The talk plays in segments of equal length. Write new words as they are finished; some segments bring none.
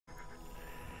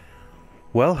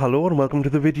Well, hello and welcome to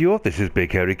the video. This is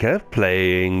BigHairyKev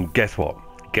playing, guess what?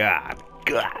 God,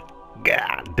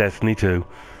 Destiny 2.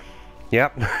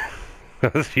 Yep,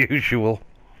 as usual.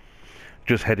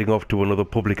 Just heading off to another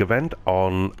public event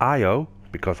on IO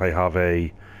because I have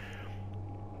a...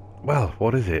 Well,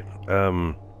 what is it?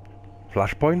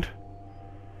 FLASHPOINT?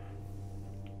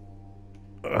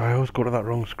 I always go to that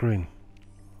wrong screen.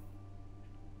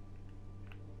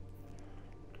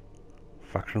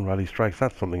 Faction Rally Strikes,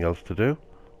 that's something else to do.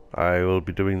 I will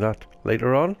be doing that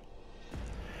later on.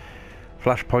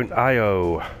 FLASHPOINT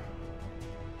IO.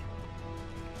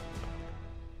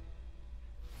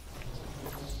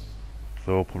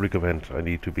 So, public event. I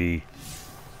need to be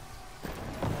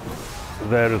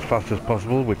there as fast as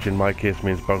possible, which in my case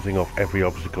means bouncing off every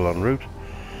obstacle en route.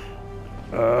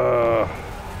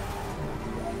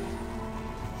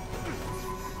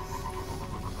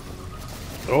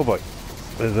 Oh boy.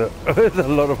 There's a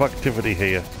lot of activity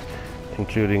here,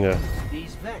 including a...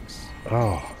 These Vex.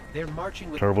 Oh, they're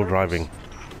marching with terrible purpose. driving.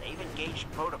 They've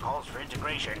engaged protocols for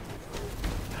integration.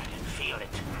 I can feel it.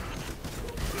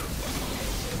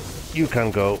 You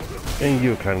can go, and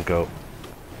you can go.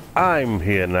 I'm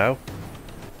here now.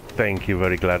 Thank you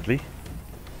very gladly.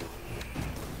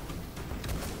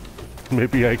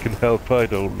 Maybe I can help, I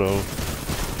don't know.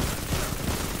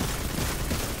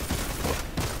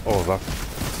 Oh, that's...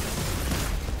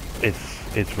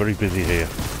 It's very busy here.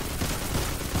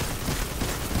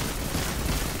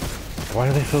 Why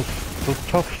are they so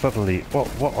tough suddenly?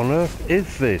 What on earth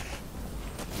is this?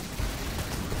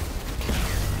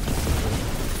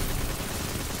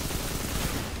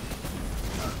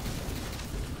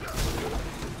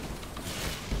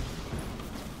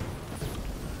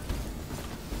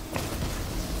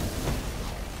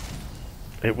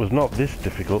 It was not this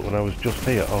difficult when I was just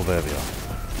here. Oh, there they are.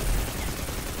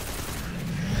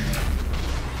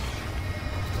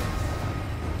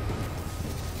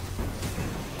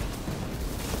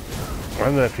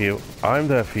 I'm there for you. I'm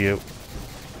there for you.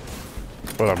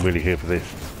 Well, I'm really here for this.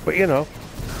 But you know,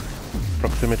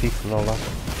 proximity and all that.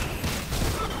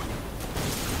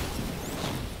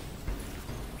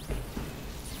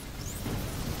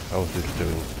 How's this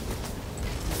doing?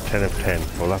 10 of 10.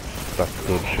 Well, that's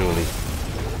good, surely.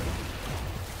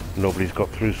 Nobody's got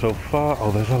through so far.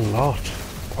 Oh, there's a lot.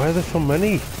 Why are there so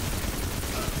many?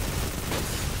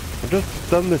 I've just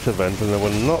done this event and there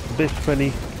were not this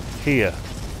many here.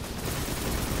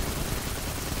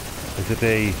 Is it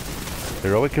a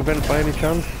heroic event by any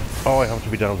chance? Oh, I have to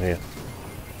be down here.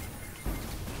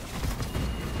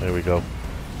 There we go.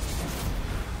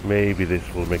 Maybe this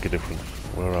will make a difference.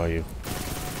 Where are you?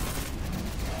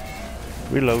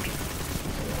 Reload.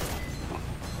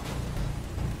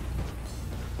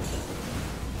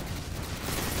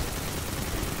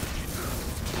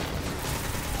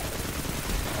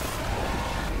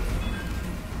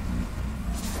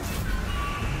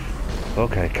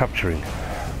 Okay, capturing.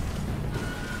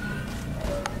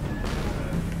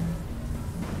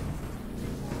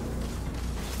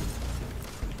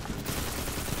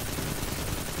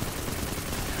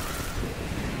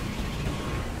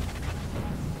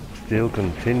 Still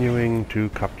continuing to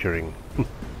capturing.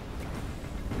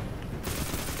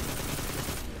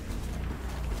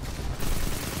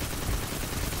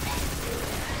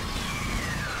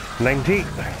 90.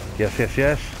 Yes.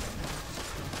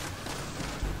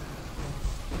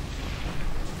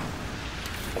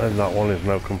 And that one is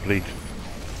now complete.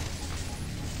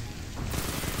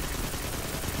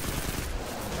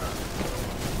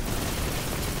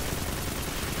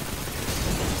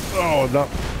 Oh, that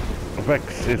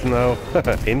Vex is now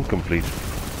incomplete.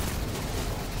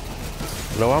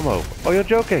 No ammo. Oh, you're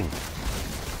joking.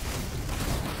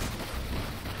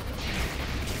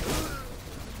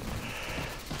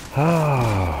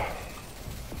 Ah.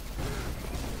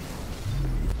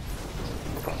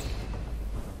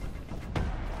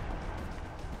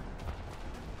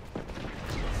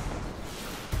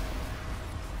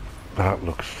 That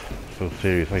looks so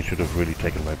serious. I should have really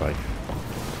taken my bike.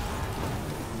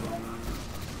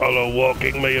 Although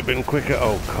walking may have been quicker.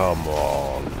 Oh, come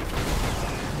on.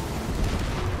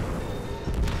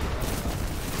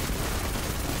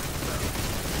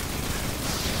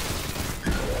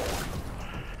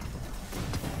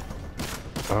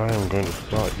 I am going to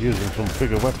start using some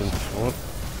bigger weapons. What?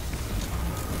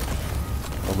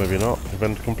 Or maybe not.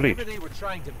 Event complete. Whatever they were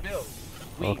trying to build,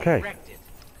 we Okay. wrecked it.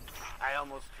 I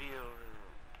almost feel...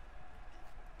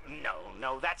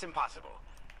 No, that's impossible.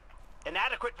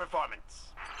 Inadequate performance.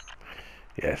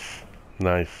 Yes.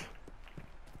 Nice.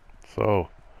 So.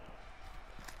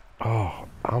 Oh,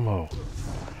 ammo.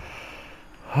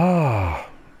 Ah.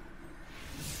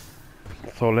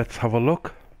 So let's have a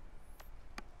look.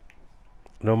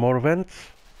 No more events?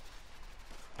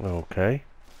 Okay.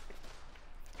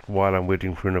 While I'm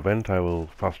waiting for an event, I will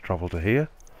fast travel to here.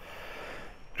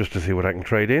 Just to see what I can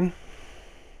trade in.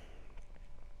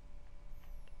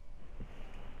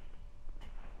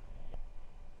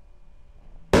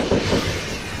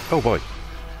 Oh boy.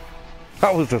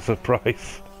 That was a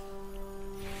surprise.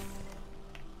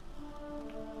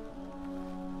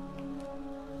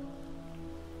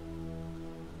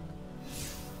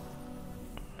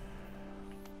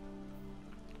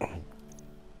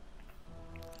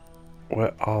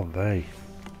 Where are they?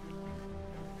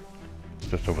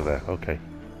 Just over there, okay.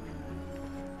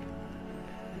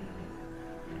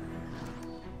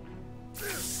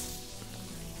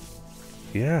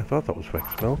 Yeah, I thought that was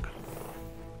Vex milk.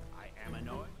 I am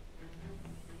annoyed.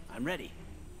 I'm ready.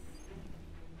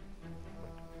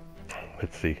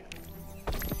 Let's see.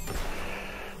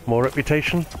 More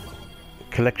reputation.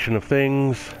 Collection of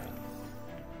things.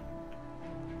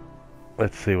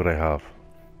 Let's see what I have.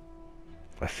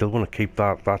 I still want to keep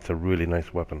that. That's a really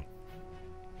nice weapon.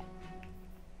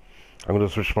 I'm going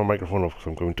to switch my microphone off because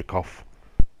I'm going to cough.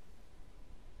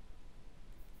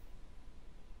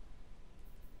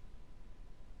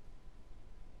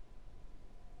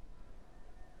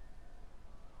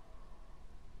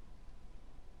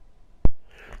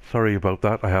 Sorry about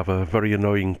that. I have a very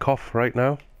annoying cough right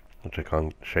now, which I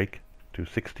can't shake.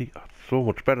 260. That's so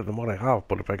much better than what I have,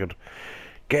 but if I could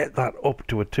get that up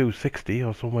to a 260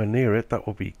 or somewhere near it, that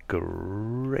would be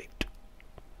great.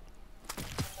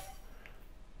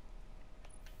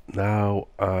 Now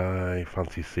I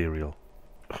fancy cereal.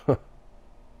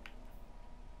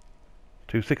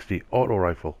 260 auto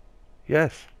rifle.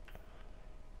 Yes.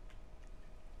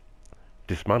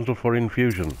 Dismantle for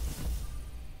infusion.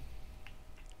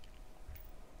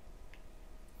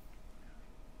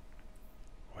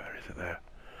 Where is it there?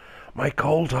 My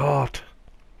cold heart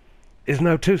is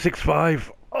now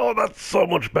 265. Oh, that's so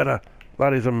much better.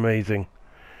 That is amazing.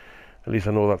 At least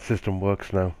I know that system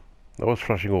works now. I was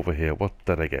flashing over here. What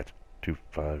did I get?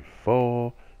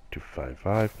 254,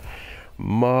 255.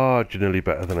 Marginally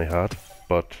better than I had,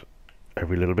 but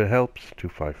every little bit helps.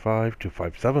 255,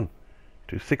 257,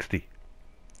 260.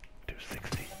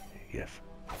 260, yes.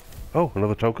 Oh,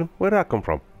 another token? Where'd that come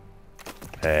from?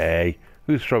 Hey,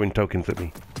 who's throwing tokens at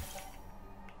me?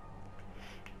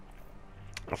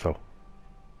 So.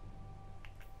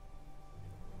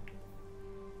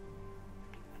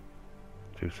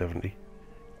 $270.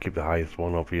 Keep the highest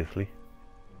one, obviously.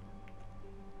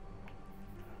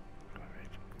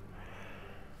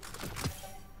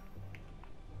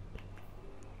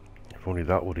 If only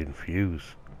that would infuse.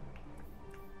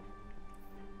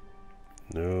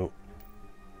 No.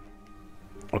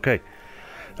 Okay.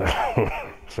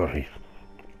 Sorry.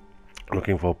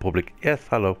 Looking for public... Yes,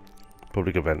 hello.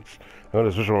 Public events. I'm going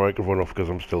to switch my microphone off because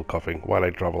I'm still coughing while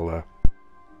I travel there.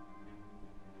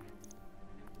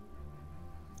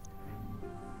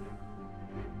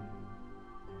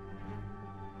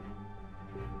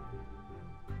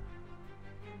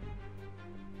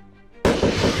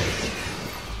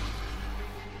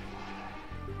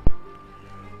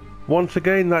 Once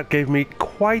again, that gave me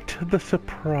quite the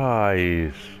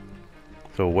surprise.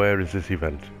 So where is this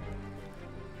event?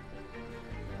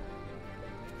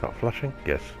 Is that flashing?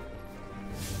 Yes.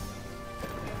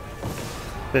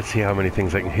 Let's see how many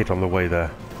things I can hit on the way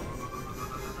there.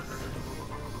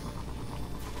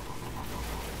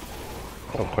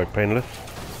 Oh, quite painless.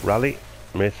 Rally.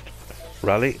 Missed.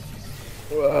 Rally.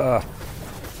 Ah.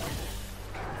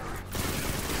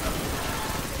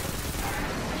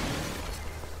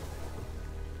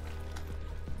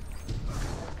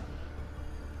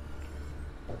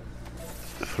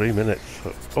 Three minutes.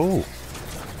 Oh,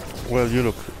 well, you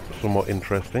look somewhat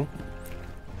interesting.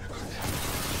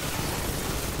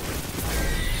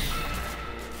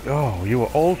 Oh, you are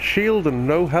all shield and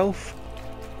no health.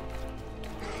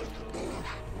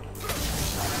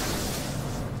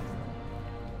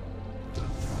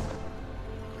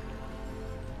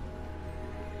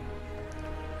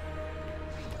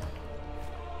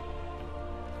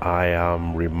 I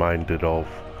am reminded of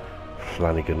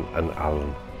Flanagan and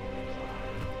Allen.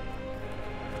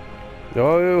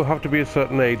 Oh, you have to be a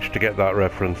certain age to get that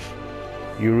reference.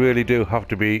 You really do have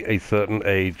to be a certain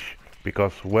age.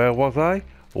 Because where was I?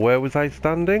 Where was I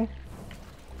standing?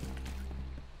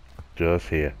 Just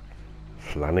here.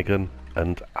 Flanagan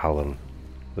and Allen.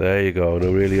 There you go,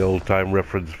 a really old time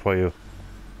reference for you.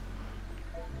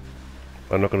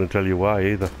 I'm not going to tell you why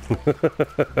either.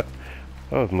 Oh,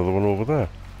 there's another one over there.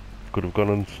 Could have gone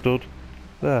and stood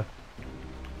there.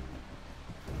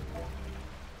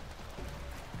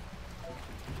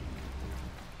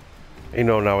 You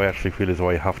know, now I actually feel as though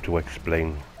I have to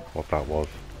explain what that was.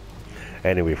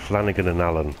 Anyway, Flanagan and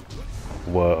Allen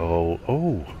were all...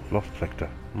 Oh, Lost Sector.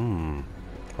 I'll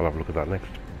have a look at that next.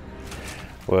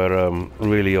 Were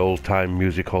really old-time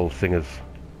music hall singers.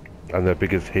 And their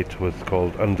biggest hit was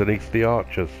called Underneath the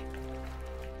Arches.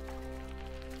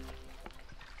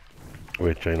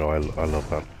 Which, you know, I love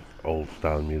that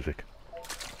old-style music.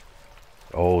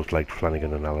 I always liked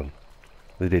Flanagan and Allen.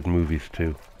 They did movies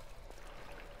too.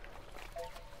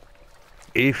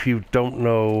 If you don't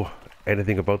know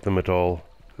anything about them at all,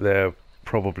 they're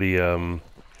probably they're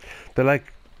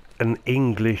like an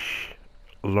English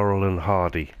Laurel and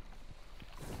Hardy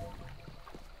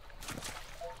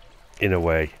in a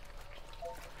way.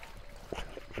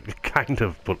 Kind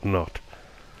of, but not.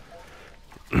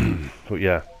 But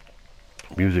yeah,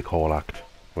 music hall act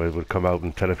where they would come out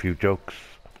and tell a few jokes,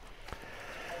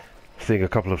 sing a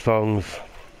couple of songs,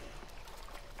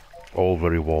 all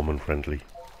very warm and friendly.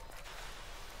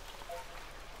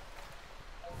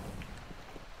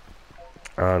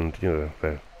 And, you know,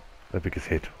 their biggest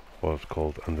hit was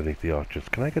called Underneath the Arches.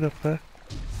 Can I get up there?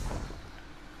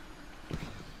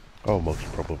 Oh, most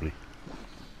probably.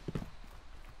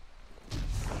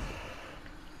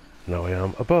 Now I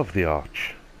am above the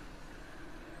arch.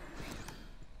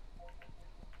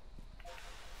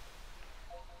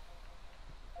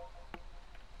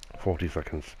 "40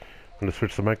 seconds. I'm going to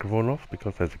switch the microphone off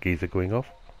because there's a geyser going off.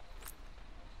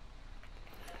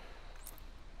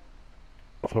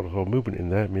 I thought I saw movement in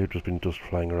there. It may have just been dust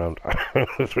flying around. I'm going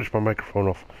to switch my microphone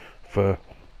off for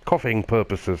coughing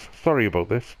purposes. Sorry about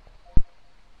this.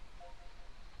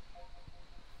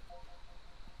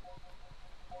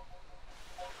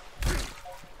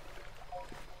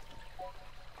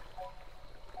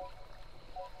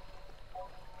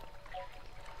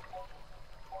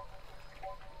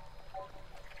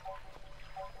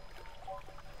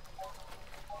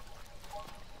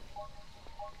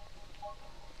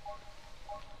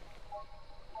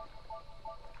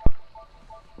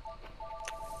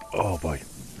 Oh boy.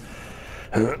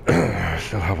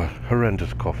 Still have a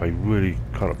horrendous cough. I really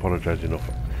can't apologise enough.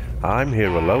 I'm here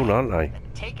alone, aren't I?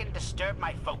 Take and disturb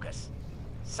my focus.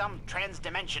 Some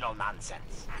trans-dimensional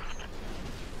nonsense.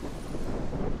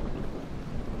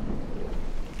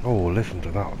 Oh, listen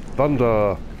to that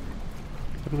thunder!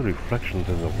 Look at the reflections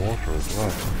in the water as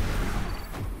well.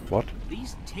 What?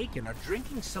 These Taken are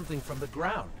drinking something from the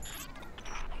ground.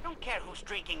 I don't care who's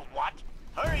drinking what.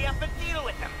 Hurry up and deal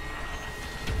with them.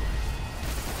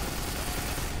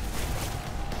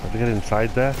 Have to get inside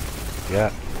there?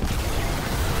 Yeah.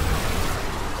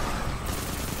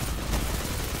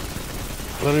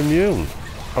 They're immune.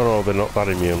 Oh no, they're not that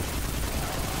immune.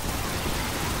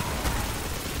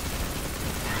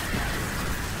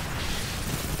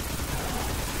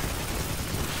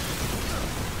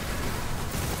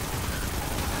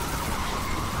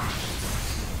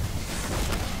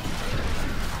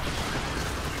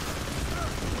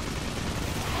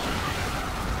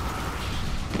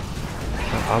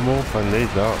 Ammo, I need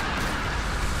that.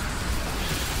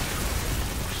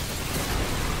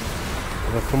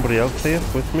 Is there somebody else here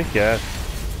with me? Yes.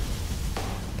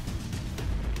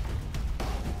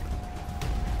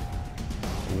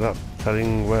 Is that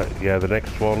telling where? Yeah, the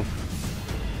next one.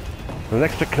 The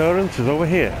next occurrence is over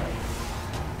here.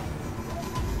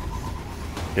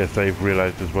 Yes, they've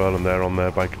realised as well, and they're on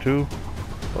their bike too.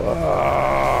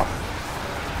 Ah!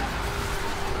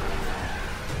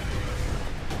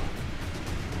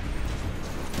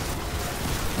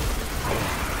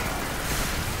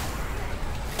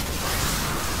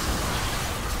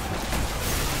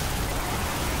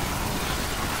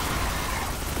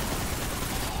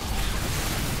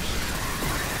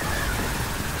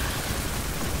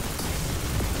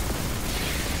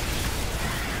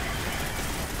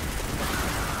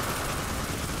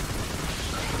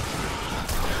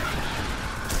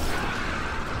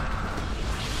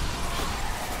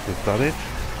 Is that it?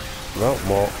 No,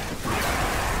 more.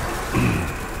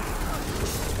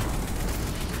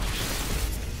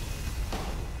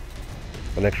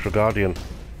 An extra guardian.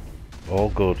 All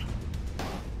good.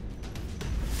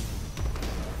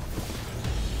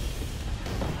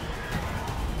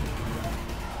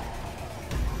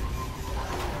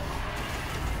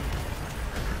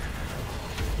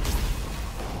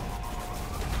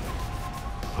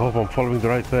 Hope I'm following the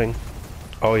right thing.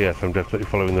 Oh yes, I'm definitely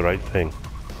following the right thing.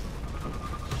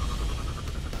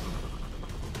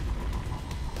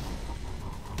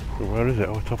 Where is it?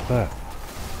 Oh, it's up there.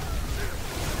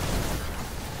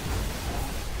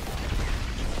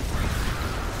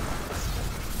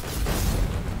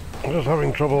 I'm just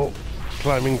having trouble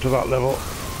climbing to that level.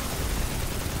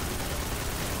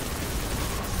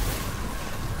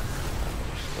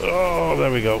 Oh,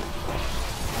 there we go.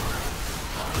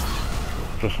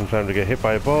 Just in time to get hit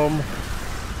by a bomb.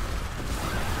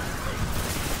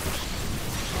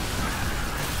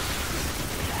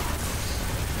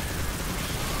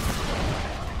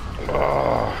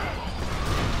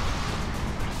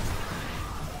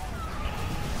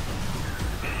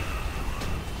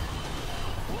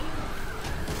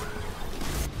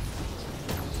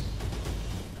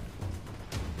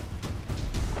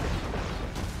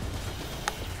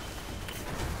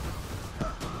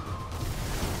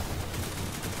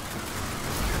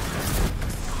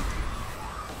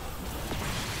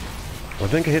 I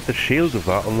think I hit the shield of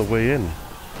that on the way in.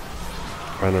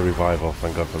 And a revival,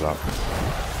 thank God for that.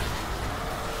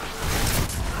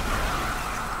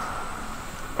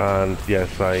 And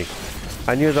yes,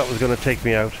 I knew that was going to take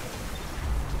me out.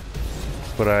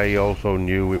 But I also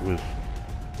knew it was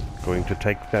going to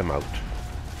take them out.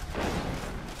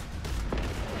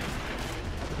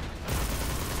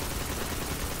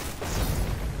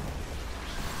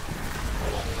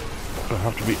 I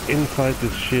have to be inside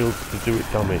this shield to do it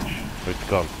damage. So it's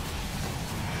gone.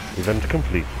 Event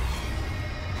complete.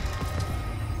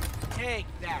 Take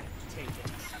that, take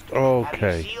it. Okay.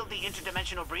 Have you sealed the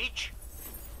interdimensional breach?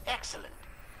 Excellent.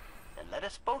 Then let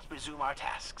us both resume our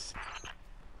tasks.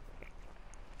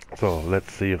 So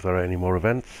let's see if there are any more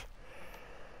events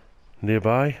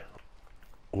nearby.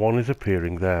 One is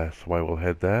appearing there, so I will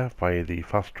head there via the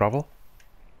fast travel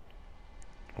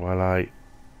while I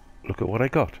look at what I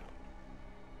got.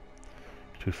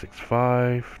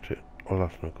 265. Oh,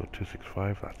 that's no good.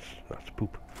 265. That's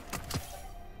poop.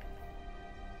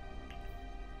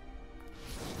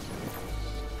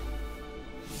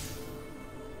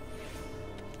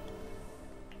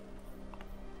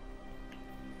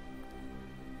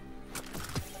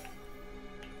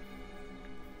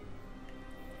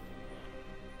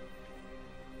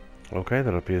 Okay,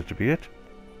 that appears to be it.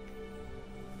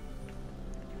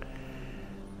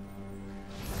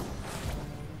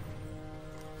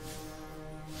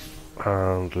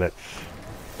 And let's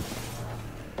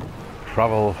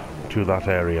travel to that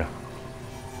area.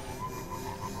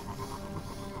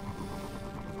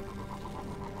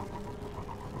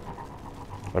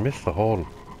 I missed the horn,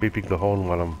 beeping the horn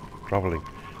while I'm traveling,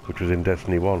 which was in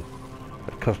Destiny 1.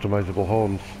 Customizable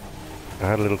horns. I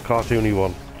had a little cartoony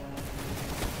one.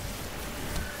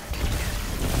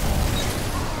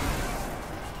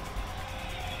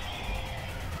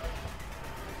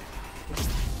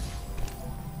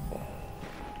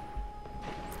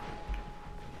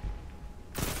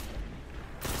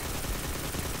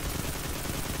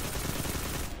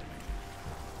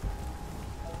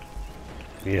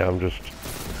 Yeah, I'm just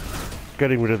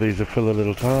getting rid of these to fill a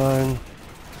little time.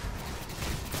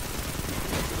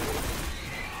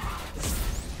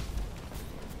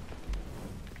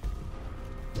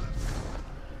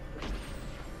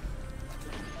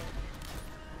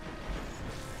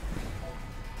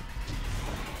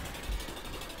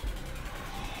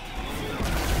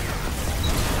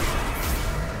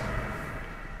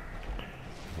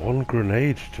 One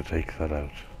grenade to take that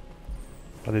out.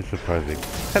 That is surprising.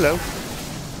 Hello.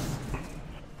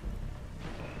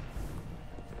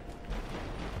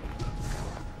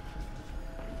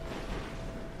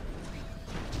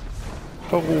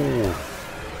 Oh.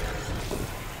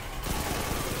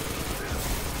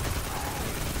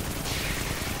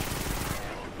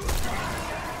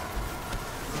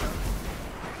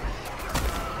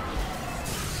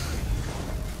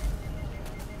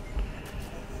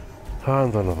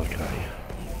 And another guy.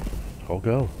 Or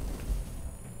girl.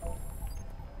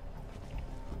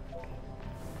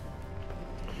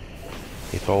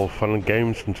 It's all fun and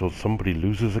games until somebody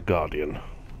loses a guardian.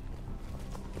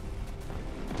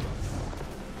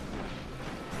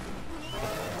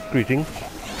 Greetings.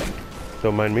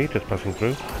 Don't mind me, just passing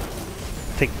through.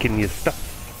 Taking your stuff.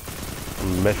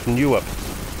 Messing you up.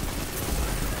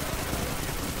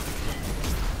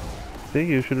 See,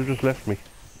 you should have just left me.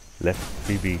 Left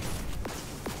me be.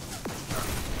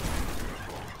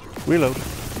 Reload.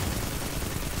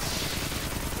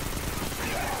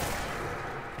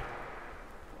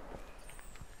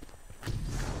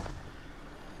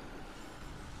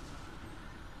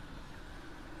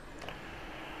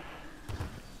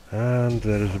 And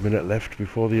there is a minute left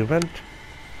before the event.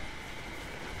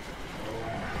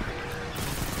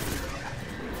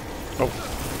 Oh.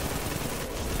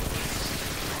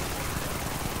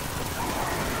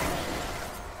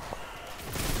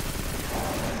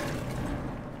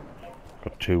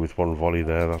 Got two with one volley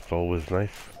there, that's always nice.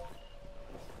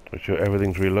 Make sure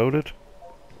everything's reloaded.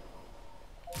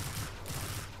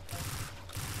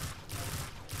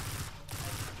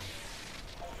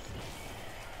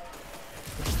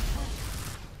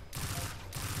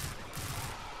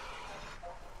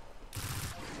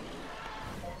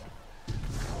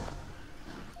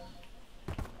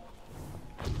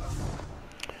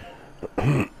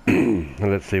 And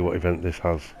let's see what event this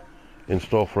has in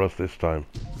store for us this time.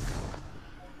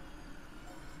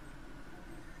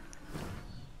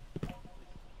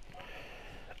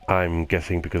 I'm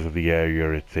guessing because of the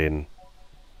area it's in,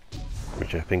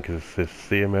 which I think is the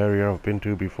same area I've been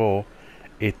to before,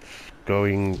 it's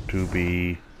going to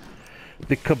be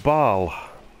the Cabal.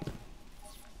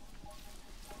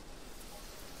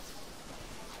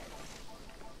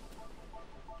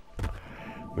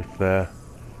 With their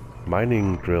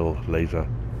mining drill laser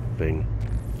thing,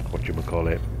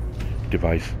 whatchamacallit,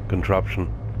 device,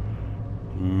 contraption,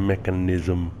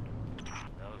 mechanism.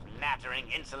 Those nattering,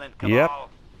 insolent Cabal. Yep.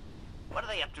 What are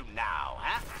they up to now,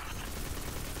 huh?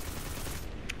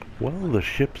 Well, the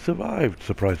ship survived,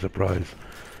 surprise, surprise.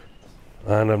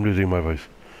 And I'm losing my voice.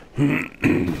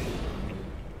 And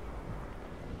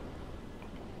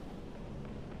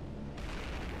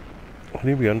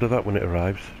he'll be under that when it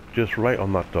arrives. Just right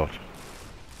on that dot.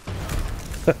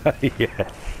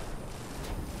 Yes.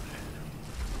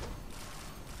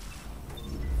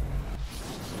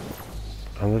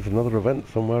 And there's another event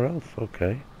somewhere else.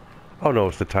 Okay. Oh no,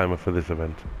 it's the timer for this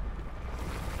event.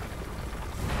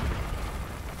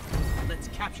 Let's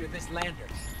capture this lander.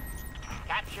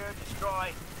 Capture,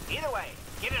 destroy. Either way,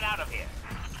 get it out of here.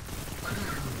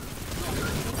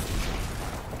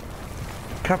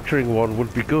 Capturing one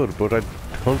would be good, but I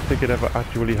don't think it ever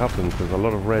actually happens. There's a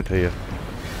lot of red here.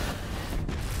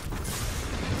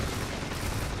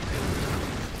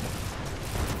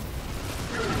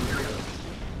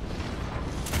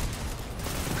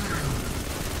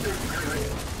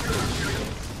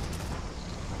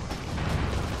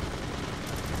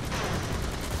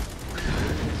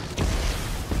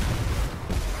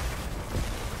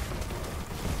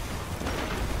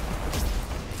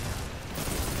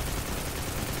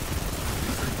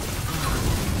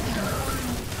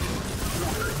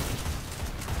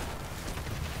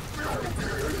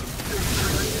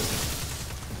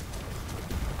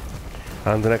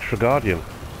 And an extra guardian.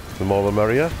 The more the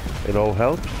merrier. It all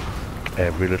helps.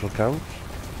 Every little counts.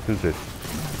 Who's this?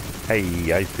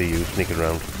 Hey, I see you sneaking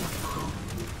around.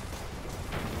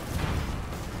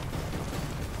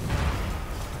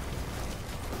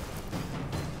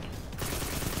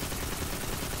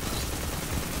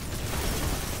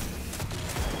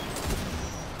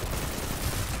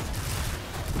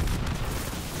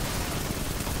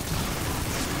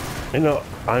 You know,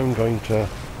 I was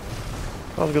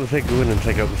going to say go in and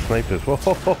take out the snipers. Whoa,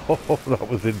 that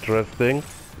was interesting.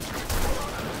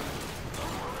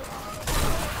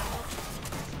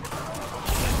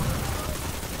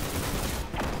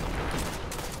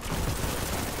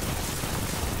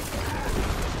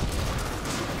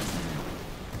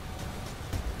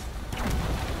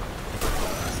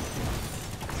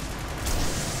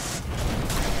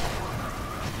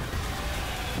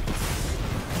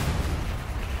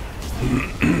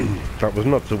 That was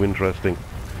not so interesting.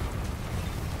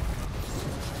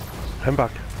 I'm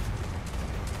back.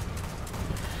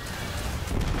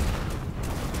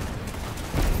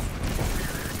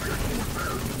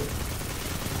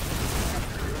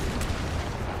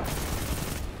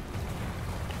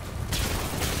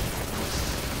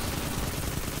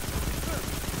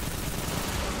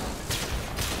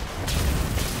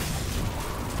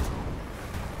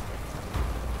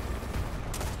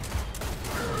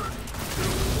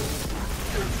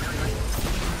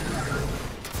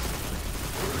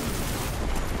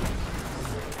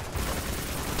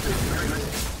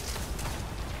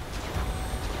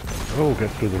 Oh,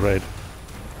 get through the red.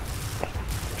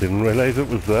 Didn't realise it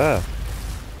was there.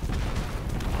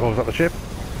 Oh, was that the ship?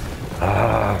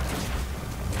 Ah.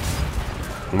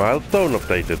 Milestone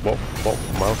updated. What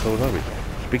milestone are we?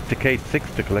 Speak to Kate 6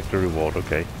 to collect a reward.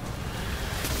 Okay.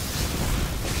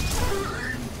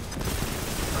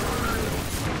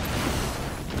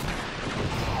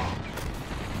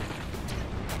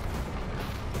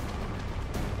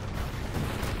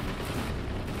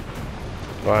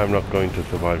 I'm not going to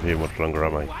survive here much longer,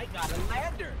 am I? Oh, I got a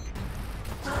lander.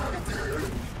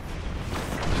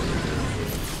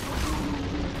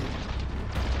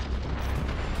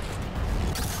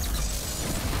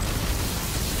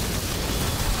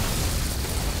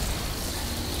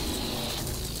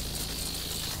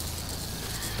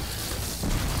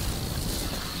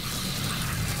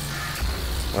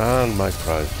 And my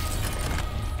prize.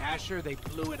 Asher, they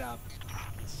blew it up.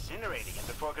 Incinerating it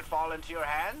before it could fall into your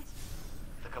hands?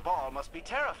 The Cabal must be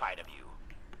terrified of you.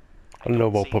 And no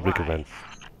more See public why. events.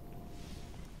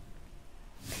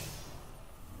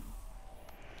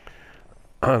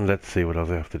 And let's see what else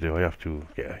I have to do. I have to...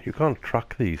 Yeah, you can't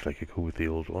track these like you could with the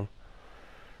old one.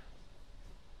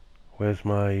 Where's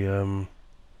my...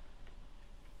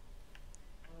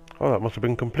 Oh, that must have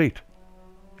been complete.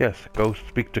 Yes, go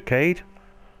speak to Cade.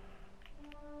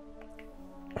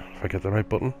 If I get the right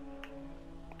button.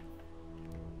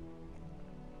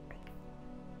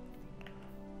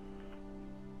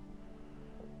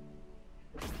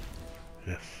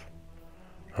 Yes.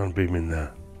 And beam in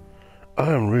there.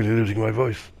 I am really losing my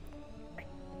voice.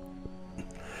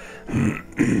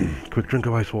 Quick drink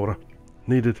of ice water.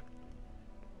 Needed.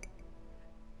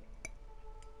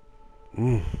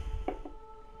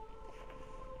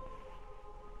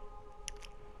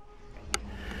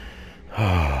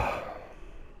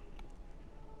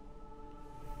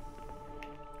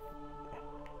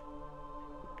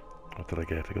 What did I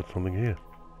get? I got something here.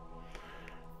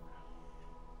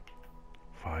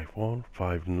 5-1,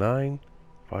 5-9,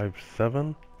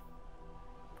 5-7.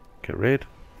 Get rid.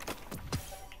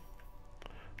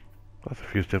 That's a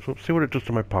few steps up. See what it does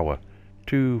to my power.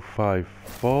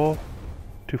 2-5-4,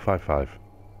 2-5-5.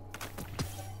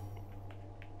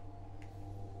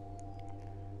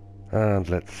 And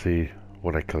let's see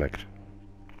what I collect.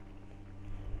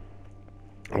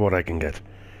 What I can get.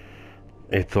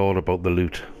 It's all about the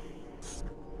loot.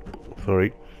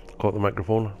 Sorry, caught the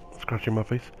microphone, scratching my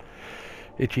face.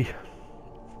 Itchy.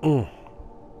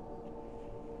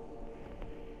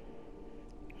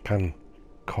 Can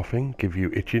coughing give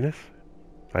you itchiness?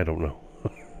 I don't know.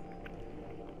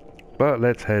 But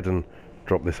let's head and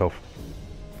drop this off.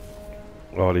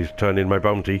 Oh, he's turned in my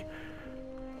bounty.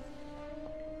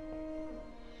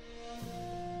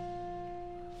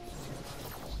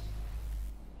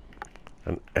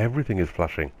 And everything is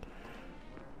flashing.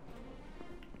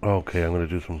 Okay, I'm going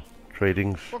to do some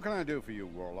tradings. What can I do for you,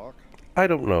 Warlock? I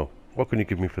don't know. What can you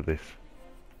give me for this?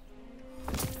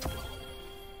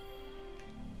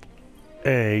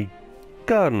 A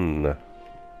gun. The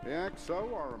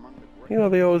XO are among the great... You know,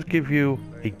 they always give you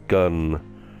a gun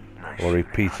or a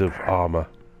piece of armor.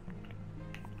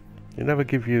 They never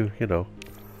give you, you know,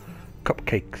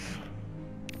 cupcakes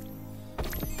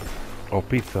or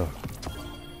pizza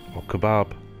or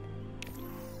kebab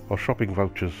or shopping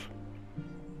vouchers.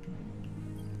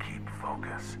 Keep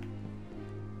focus.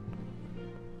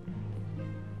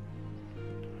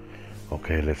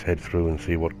 Okay, let's head through and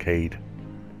see what Cade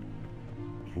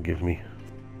can give me.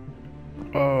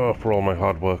 Oh, for all my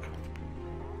hard work.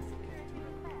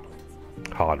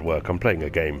 Hard work, I'm playing a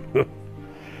game.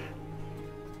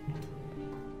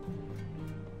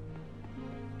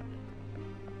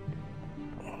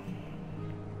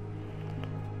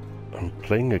 I'm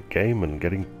playing a game and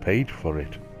getting paid for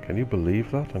it. Can you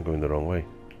believe that? I'm going the wrong way.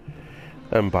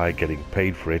 And by getting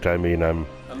paid for it, I mean I'm...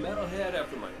 A metalhead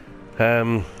after my...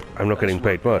 I'm not getting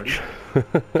paid much.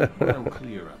 I'm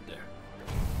clear up there.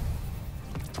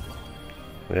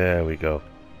 There we go.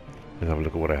 Let's have a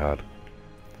look at what I had.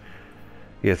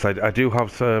 Yes, I do have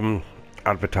some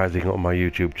advertising on my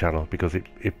YouTube channel because it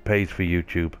pays for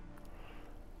YouTube.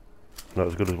 Not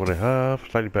as good as what I have,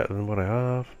 slightly better than what I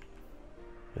have.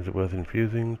 Is it worth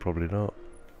infusing? Probably not.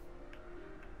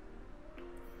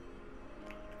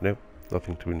 Nope,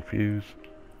 nothing to infuse.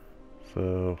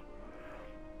 So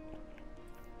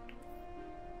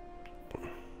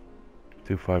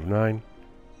 259.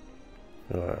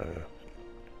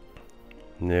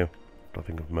 No,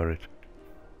 nothing of merit.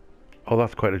 Oh,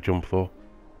 that's quite a jump though.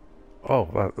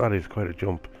 Oh, that is quite a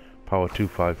jump. Power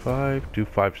 255,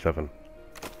 257.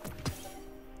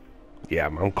 Yeah,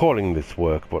 I'm calling this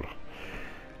work, but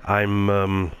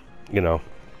I'm, you know,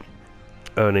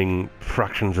 earning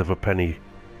fractions of a penny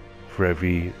for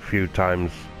every few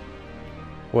times.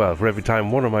 Well, for every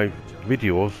time one of my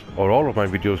videos, or all of my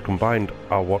videos combined,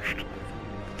 are watched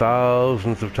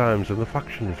thousands of times and the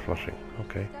faction is flashing.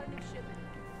 Okay.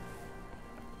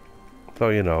 So,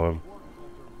 you know,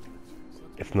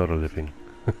 it's not a living.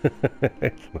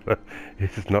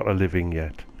 It's not a living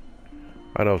yet.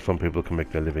 I know some people can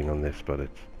make their living on this, but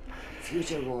it's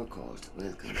Future war calls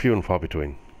will come. few and far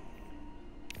between.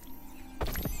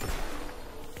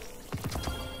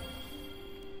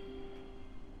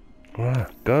 Ah,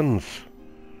 guns.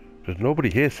 Does nobody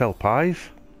here sell pies?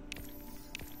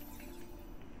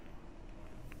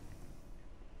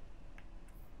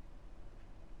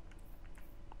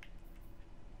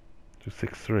 Two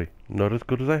 6-3. Not as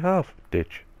good as I have.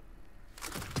 Ditch.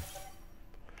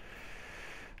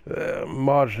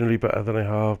 Marginally better than I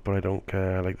have, but I don't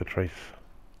care. I like the trace.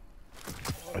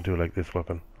 I do like this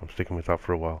weapon. I'm sticking with that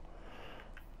for a while.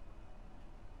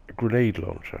 A grenade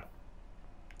launcher.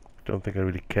 Don't think I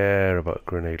really care about a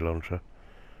grenade launcher.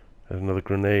 There's another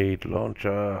grenade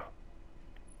launcher.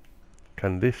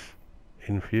 Can this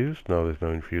infuse? No, there's no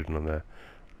infusion on there.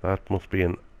 That must be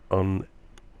an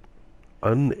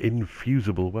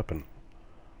uninfusable weapon.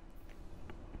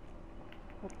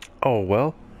 Oh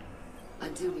well.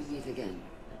 Until we meet again,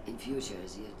 and future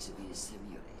is yet to be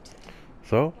simulated.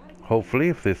 So, hopefully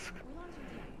if this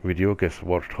video gets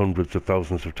watched hundreds of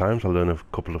thousands of times, I'll earn a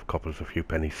couple of coppers, a few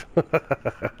pennies.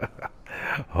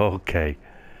 Okay.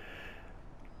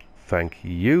 Thank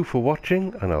you for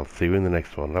watching, and I'll see you in the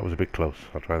next one. That was a bit close.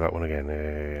 I'll try that one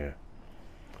again.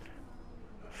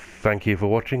 Thank you for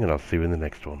watching, and I'll see you in the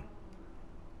next one.